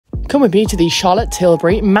Come with me to the Charlotte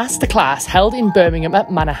Tilbury Masterclass held in Birmingham at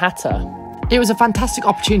Manhattan. It was a fantastic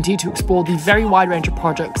opportunity to explore the very wide range of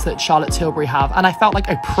projects that Charlotte Tilbury have, and I felt like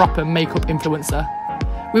a proper makeup influencer.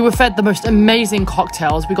 We were fed the most amazing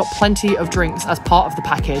cocktails, we got plenty of drinks as part of the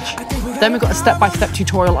package. Then we got a step-by-step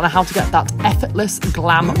tutorial on how to get that effortless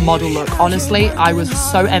glam model look. Honestly, I was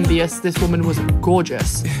so envious. This woman was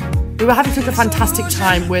gorgeous. We were having such a fantastic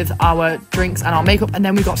time with our drinks and our makeup, and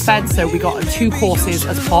then we got fed, so we got 2 courses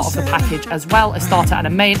as part of the package as well, a starter and a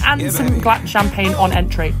main, and some champagne on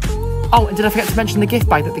entry. Oh, and did I forget to mention the gift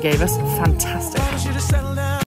bag that they gave us? Fantastic.